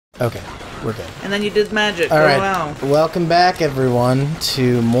Okay, we're good. And then you did magic. All right. Wow. Welcome back, everyone,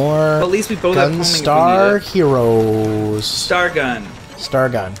 to more Well, at least we both have Gunstar Heroes. Stargun.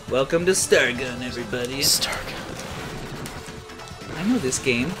 Stargun. Welcome to Stargun, everybody. Stargun. I know this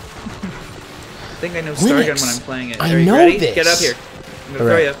game. I think I know Stargun when I'm playing it. I Are you know ready? this. Get up here. I'm gonna All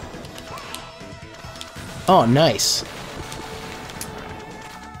throw right. you. Oh, nice.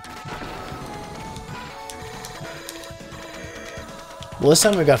 Well, this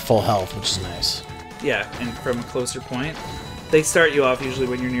time we got full health, which is nice. Yeah, and from a closer point. They start you off usually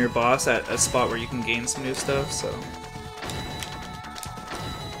when you're near a boss at a spot where you can gain some new stuff, so...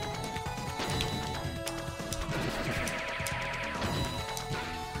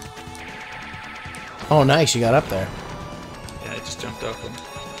 Oh, nice. You got up there. Yeah, I just jumped off them.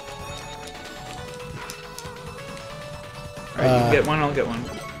 Alright, you can get one, I'll get one.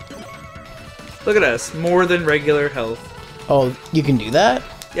 Look at us. More than regular health. Oh, you can do that?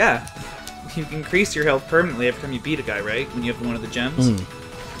 Yeah. You can increase your health permanently every time you beat a guy, right? When you have one of the gems.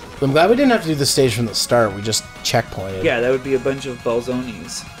 I'm glad we didn't have to do this stage from the start. We just checkpointed. Yeah, that would be a bunch of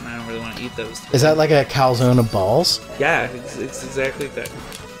balzonis. And I don't really want to eat those. Is that like a calzone of balls? Yeah, it's exactly that.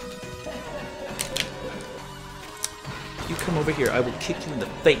 You come over here, I will kick you in the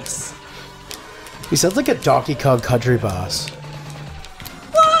face. He sounds like a Donkey Kong Country boss.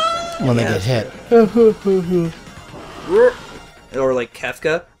 When they get hit. Or like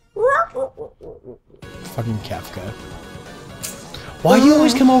Kefka. Fucking Kafka. Why do you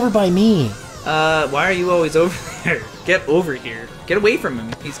always come over by me? Why are you always over there? Get over here. Get away from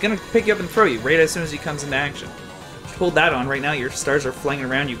him. He's gonna pick you up and throw you right as soon as he comes into action. Hold that on right now. Your stars are flying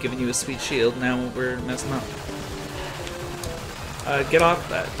around you, giving you a sweet shield. Now we're messing up. Get off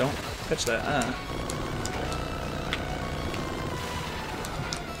that. Don't touch that.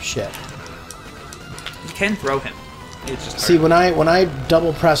 Shit. You can throw him. It's just hard. See, when I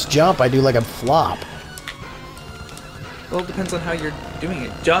double press jump, I do like a flop. Well, it depends on how you're doing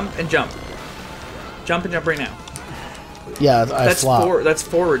it. Jump and jump. Jump and jump right now. Yeah, I flop. That's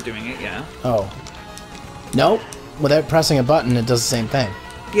forward doing it, yeah. Oh. Nope. Without pressing a button, it does the same thing.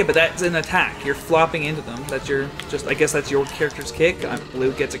 Yeah, but that's an attack. You're flopping into them. That's your I guess that's your character's kick.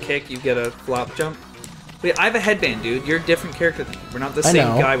 Blue gets a kick, you get a flop jump. Wait, I have a headband, dude. You're a different character than me. We're not the same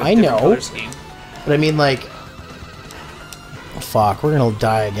guy with a different color scheme. But I mean, like... Oh, fuck, we're gonna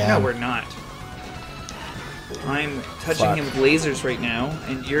die again. No, we're not. I'm touching him with lasers right now,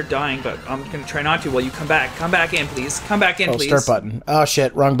 and you're dying, but I'm gonna try not to while you come back. Come back in, please. Come back in, please. Start button. Oh,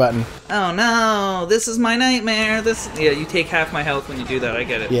 shit, wrong button. Oh, no. This is my nightmare. Yeah, you take half my health when you do that. I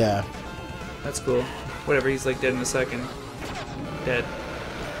get it. Yeah. That's cool. Whatever, he's like dead in a second. Dead.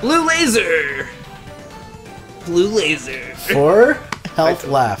 Blue laser! Blue laser. 4 health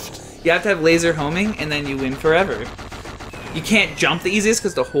left. You have to have laser homing, and then you win forever. You can't jump the easiest,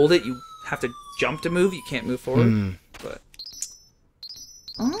 because to hold it, you have to jump to move. You can't move forward. But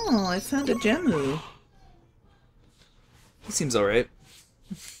oh, I found a Gemu. He seems alright.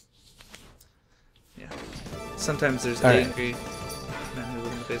 Yeah. Sometimes there's angry men who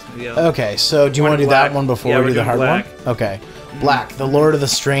live in the basement. Yeah. Okay, so do you want to do that one before we do the hard one? Okay. Black, the Lord of the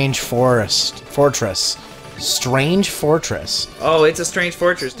Strange Fortress. Strange Fortress. Oh, it's a strange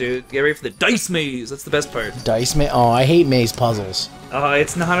fortress, dude. Get ready for the dice maze. That's the best part. Dice maze? Oh, I hate maze puzzles. Oh,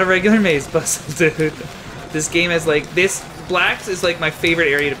 it's not a regular maze puzzle, dude. This game is like this. Blacks is like my favorite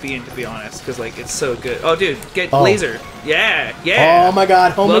area to be in, to be honest, because like it's so good. Oh, dude, get laser. Yeah, yeah. Oh my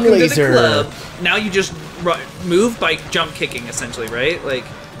God, homing Welcome laser. To the club. Now you just move by jump kicking, essentially, right? Like,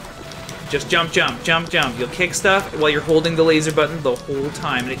 just jump, jump, jump, jump. You'll kick stuff while you're holding the laser button the whole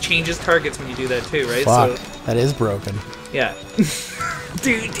time, and it changes targets when you do that too, right? Fuck, so, that is broken. Yeah.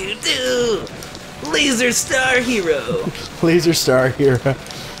 do. Laser Star Hero. Laser Star Hero.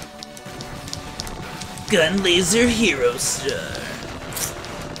 Gun Laser Hero Star.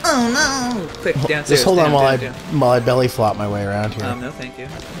 Oh no! Quick, downstairs. Just hold on while down. I belly flop my way around here. No, thank you.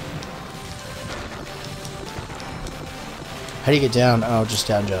 How do you get down? Oh, just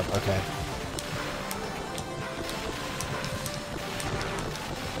down jump. Okay.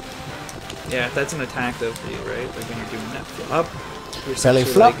 Yeah, that's an attack though for you, right? Like when you're doing that flop. You're Belly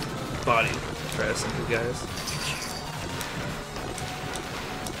flop. Like, body pressing you guys.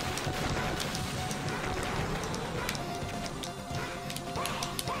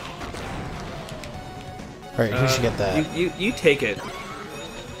 Alright, who should get that? You take it.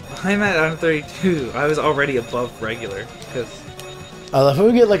 I'm at 32. I was already above regular because. I love if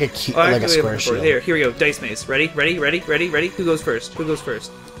we get like a like a square shield. Here we go. Dice maze. Ready? Who goes first?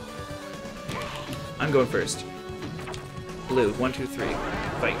 I'm going first. Blue. 1, 2, 3.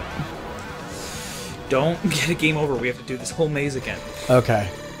 Fight. Don't get a game over. We have to do this whole maze again. Okay.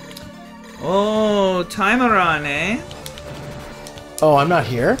 Oh, timer on, eh? Oh, I'm not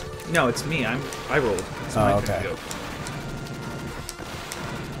here? No, it's me. I rolled. It's my turn to go.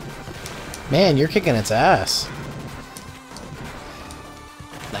 Man, you're kicking its ass.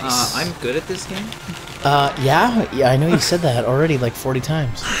 Nice. I'm good at this game. Yeah, I know you said that already like 40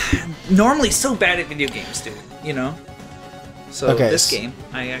 times. Normally so bad at video games, dude. You know? So this game,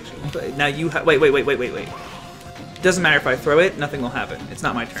 I actually play. Now you wait. Doesn't matter if I throw it, nothing will happen. It's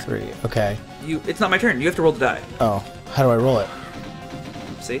not my turn. 3, okay. It's not my turn. You have to roll the die. Oh, how do I roll it?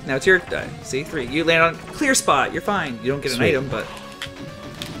 See? Now it's your die. See? 3. You land on clear spot. You're fine. You don't get an item, but...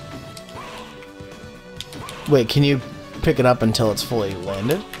 Wait, can you pick it up until it's fully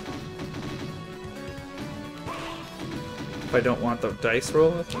landed? If I don't want the dice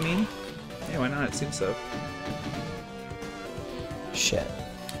roll, if you mean? Yeah, why not? It seems so. Shit.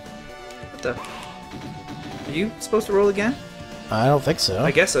 What the... Are you supposed to roll again? I don't think so.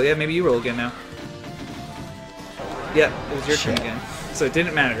 I guess so, yeah. Maybe you roll again now. Yeah, it was your turn again. So it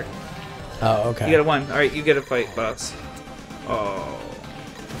didn't matter. Oh, okay. You got a 1. Alright, you get a fight, boss. Oh.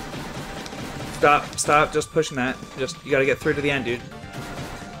 Stop just pushing that. You gotta get through to the end, dude.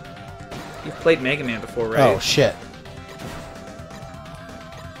 You've played Mega Man before, right? Oh, shit.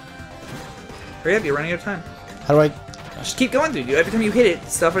 Hurry up, you're running out of time. How do I... Just keep going, dude. Every time you hit it,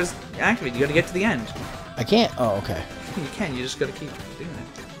 stuff is activated. You gotta get to the end. I can't? Oh, okay. You can, you just gotta keep doing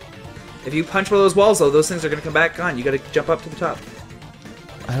it. If you punch one of those walls, though, those things are gonna come back on. You gotta jump up to the top.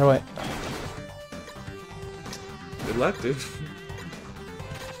 How do I... Good luck, dude.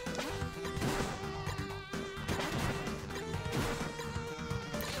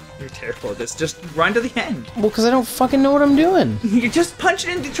 You're terrible at this. Just run to the end. Well, because I don't fucking know what I'm doing. You just punch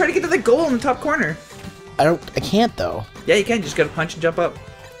it in to try to get to the goal in the top corner. I can't, though. Yeah, you can. You just gotta punch and jump up.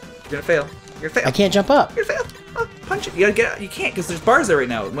 You're gonna fail. You're gonna fail. I can't jump up. You're gonna fail. Oh, punch it. You gotta get. You can't because there's bars there right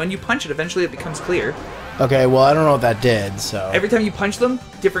now. When you punch it, eventually it becomes clear. Okay, well, I don't know what that did, so... Every time you punch them,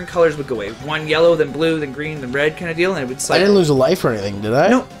 different colors would go away. One yellow, then blue, then green, then red kind of deal, and it would cycle. I didn't lose a life or anything, did I?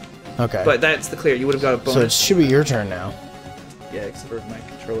 No. Okay. But that's the clear. You would have got a bonus. So it should be your turn now. Yeah, except for my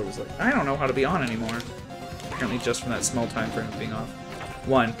controller was like, I don't know how to be on anymore. Apparently just from that small time frame of being off.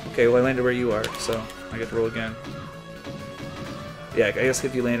 1. Okay, well I landed where you are, so I get to roll again. Yeah, I guess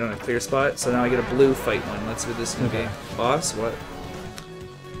if you land on a clear spot, so now I get a blue fight one. Let's see what this is going to be. Boss? What?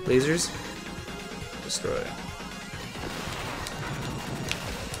 Lasers? Destroy.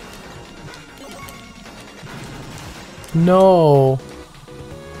 No.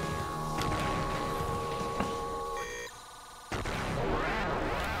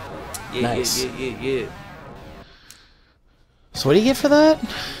 Yeah, nice. Yeah. So what do you get for that?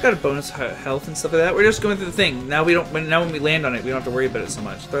 Got a bonus health and stuff like that. We're just going through the thing. Now we don't. Now when we land on it, we don't have to worry about it so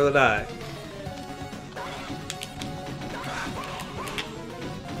much. Throw the die.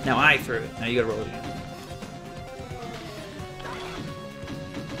 Now I threw it. Now you gotta roll it again.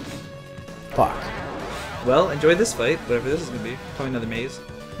 Fuck. Well, enjoy this fight, whatever this is gonna be. Probably another maze.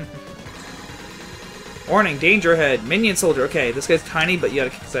 Warning, danger ahead. Minion soldier. Okay, this guy's tiny, but you gotta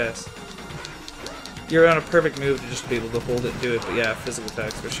kick his ass. You're on a perfect move to just be able to hold it and do it, but yeah, physical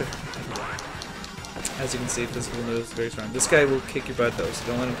attacks for sure. As you can see, physical moves very strong. This guy will kick your butt though, so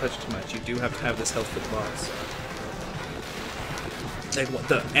don't let him touch too much. You do have to have this health for the boss. Like, what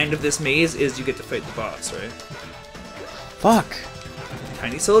the end of this maze is you get to fight the boss, right? Fuck.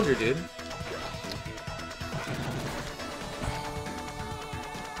 Tiny soldier, dude.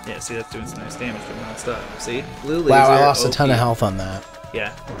 Yeah, see, that's doing some nice damage for non-stop. See? Blue laser. Wow, I lost a OP. ton of health on that.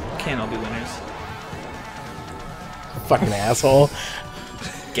 Yeah. Can't all be winners. Fucking asshole.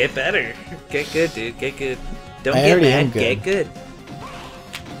 Get better. Get good, dude. Get good. Don't I get already mad. am good. Get good.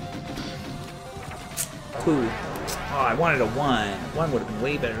 Cool. Oh, I wanted a 1. 1 would have been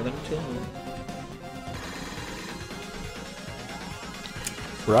way better than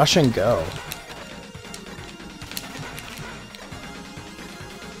 2. Rush and go.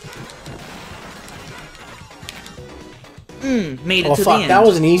 Made it Oh to fuck, the end. that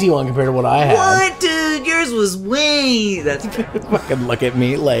was an easy one compared to what I had. What, dude? Yours was way... That's... Fucking look at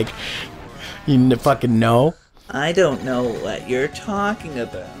me like you fucking know. I don't know what you're talking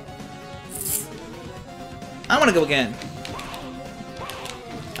about. I want to go again.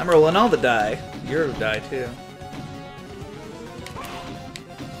 I'm rolling all the die. Your die, too.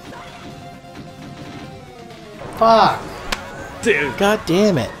 Fuck. Dude. God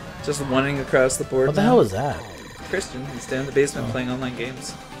damn it. Just running across the board. What the hell is that? Christian. He's down in the basement playing online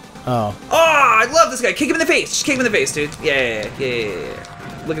games. Oh. Oh, I love this guy. Kick him in the face. Just kick him in the face, dude. Yeah.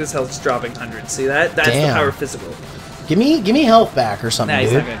 Look at his health just dropping hundreds. See that? That's Damn. the power of physical. Give me health back or something, Nah, he's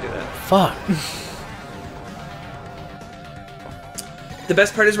dude. not gonna do that. Fuck. the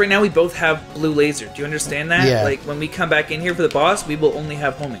best part is right now we both have blue laser. Do you understand that? Yeah. Like, when we come back in here for the boss, we will only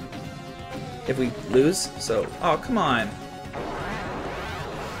have homing. If we lose, so... Oh, come on.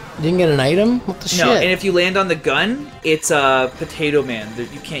 You didn't get an item? What the shit? No, and if you land on the gun, it's a Potato Man.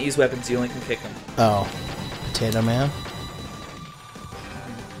 You can't use weapons, you only can kick them. Oh. Potato Man?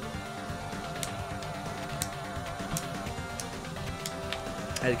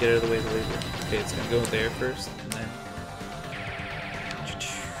 I had to get out of the way of the laser. Okay, it's gonna go there first, and then...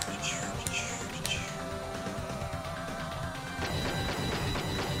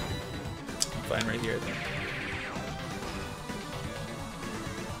 I'm fine right here, I think.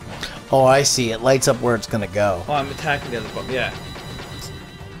 Oh, I see. It lights up where it's gonna go. Oh, I'm attacking the other button. Yeah.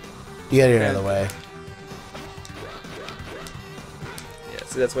 You gotta get out of the way. Yeah,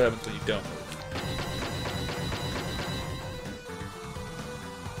 see, that's what happens when you don't move.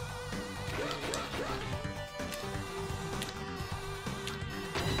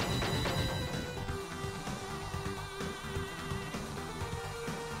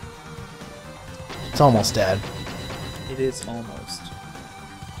 It's almost dead. It is almost.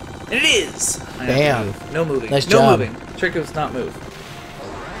 And it is! I have to Bam. move. No moving. Nice no job. moving. Trick is not move.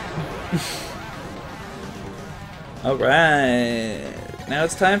 Alright. Now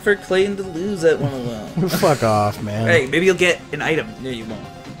it's time for Clayton to lose that one alone. Fuck off, man. Hey, maybe you'll get an item. No, you won't.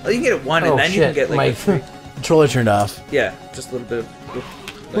 Oh, you can get one, and then you can get like my a free. controller turned off. Yeah, just a little bit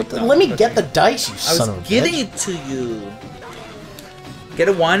of. Like, Let me get the dice, you I son of a was giving bitch. it to you. Get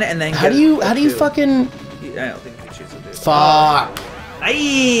a 1 and then. How do you fucking? I don't think you can choose a 2. Fuck.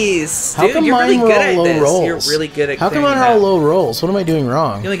 Nice! How Dude, come you're mine really were good all at low this. rolls? You're really good at. How come clearing mine are all that. low rolls? What am I doing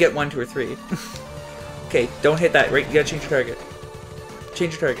wrong? You only get 1, 2, or 3. Okay, don't hit that. Right, you gotta change your target.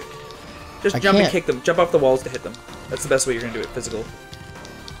 Change your target. Just jump and kick them. Jump off the walls to hit them. That's the best way you're gonna do it. Physical.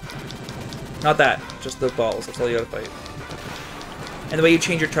 Not that. Just the balls. That's all you gotta fight. And the way you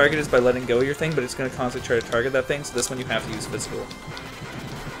change your target is by letting go of your thing, but it's gonna constantly try to target that thing. So this one you have to use physical.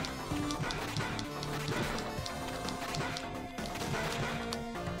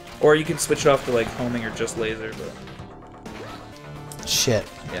 Or you can switch it off to like homing or just laser, but Shit.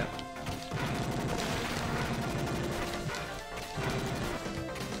 yeah.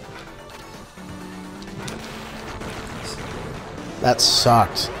 That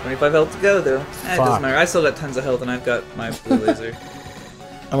sucked. 25 health to go though. It Fuck. doesn't matter. I still got tons of health and I've got my blue laser.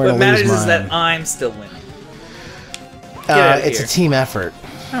 I'm What gonna matters lose is mine. that I'm still winning. Get out It's here. a team effort.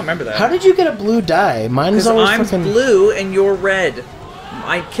 I don't remember that. How did you get a blue die? Mine was Because always I'm fucking blue and you're red.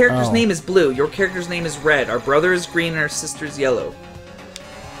 My character's Oh. name is blue. Your character's name is red. Our brother is green and our sister's yellow.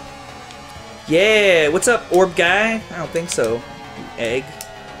 Yeah, what's up, orb guy? I don't think so. You egg.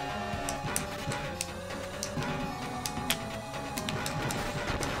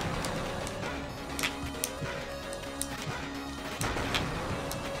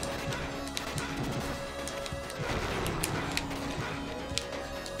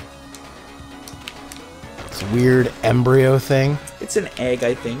 It's a weird embryo thing. It's an egg,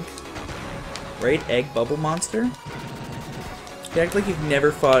 I think. Right? Egg bubble monster? You act like you've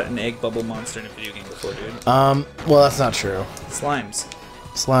never fought an egg bubble monster in a video game before, dude. Well, that's not true. Slimes.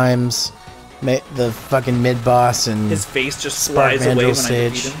 Slimes, the fucking mid-boss, and His face just Spark flies away Mandrill when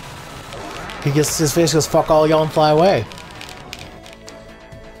stage. I defeat him. he gets his face goes, fuck all y'all and fly away.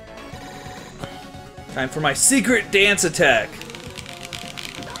 Time for my secret dance attack.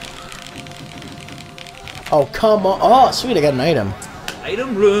 Oh, come on. Oh, sweet, I got an item.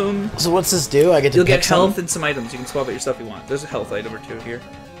 Item room. So what's this do? I get to You'll pick get health something? and some items. You can swap out your stuff you want. There's a health item or 2 here.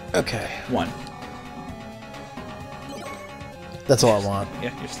 Okay. 1. That's all I want.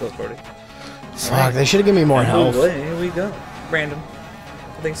 Yeah, you're still at 40. Fuck, Alright. they should have given me more health. Here we go. Random.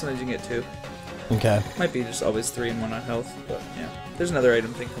 I think sometimes you can get 2. Okay. Might be just always 3 and 1 on health, but yeah. There's another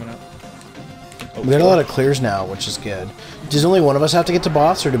item thing coming up. We got a lot of clears now, which is good. Does only one of us have to get to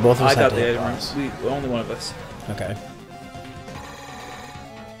boss, or do both of us I have got to the hit item boss? room. Only one of us. Okay.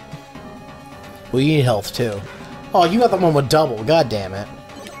 Well, you need health, too. Oh, you got the one with double. God damn it.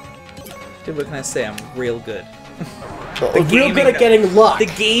 Dude, what can I say? I'm real good. Real good at getting luck. The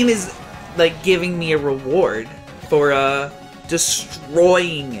game is, like, giving me a reward for,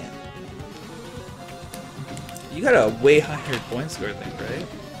 destroying it. You got a way higher point score, I think, right?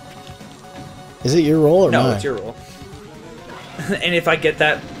 Is it your roll or No, mine? it's your roll. And if I get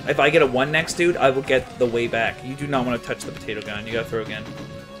that, if I get a 1 next, dude, I will get the way back. You do not want to touch the potato gun. You gotta throw again.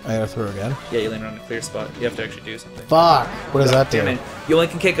 I gotta throw again. Yeah, you land on a clear spot. You have to actually do something. Fuck! What does that do? Yeah, man. You only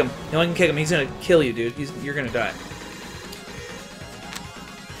can kick him. You only can kick him. He's gonna kill you, dude. You're gonna die.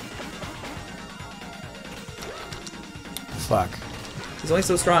 Fuck. He's only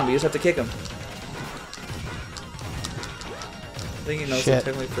so strong, but you just have to kick him. think he knows I'm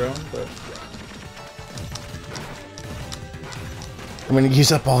technically thrown, but... I'm gonna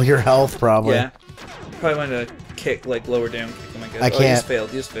use up all your health, probably. Yeah. Probably want to kick, like, lower down kick him, I guess. I can't. You just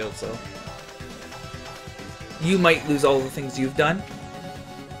failed. You just failed, so... You might lose all the things you've done.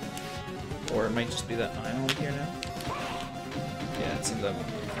 Or it might just be that I'm over here now. Yeah, it seems that one.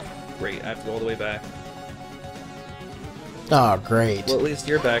 Great, I have to go all the way back. Oh, great. Well, at least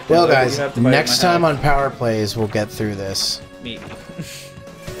you're back. Well, guys, next time on Power Plays, we'll get through this. Maybe.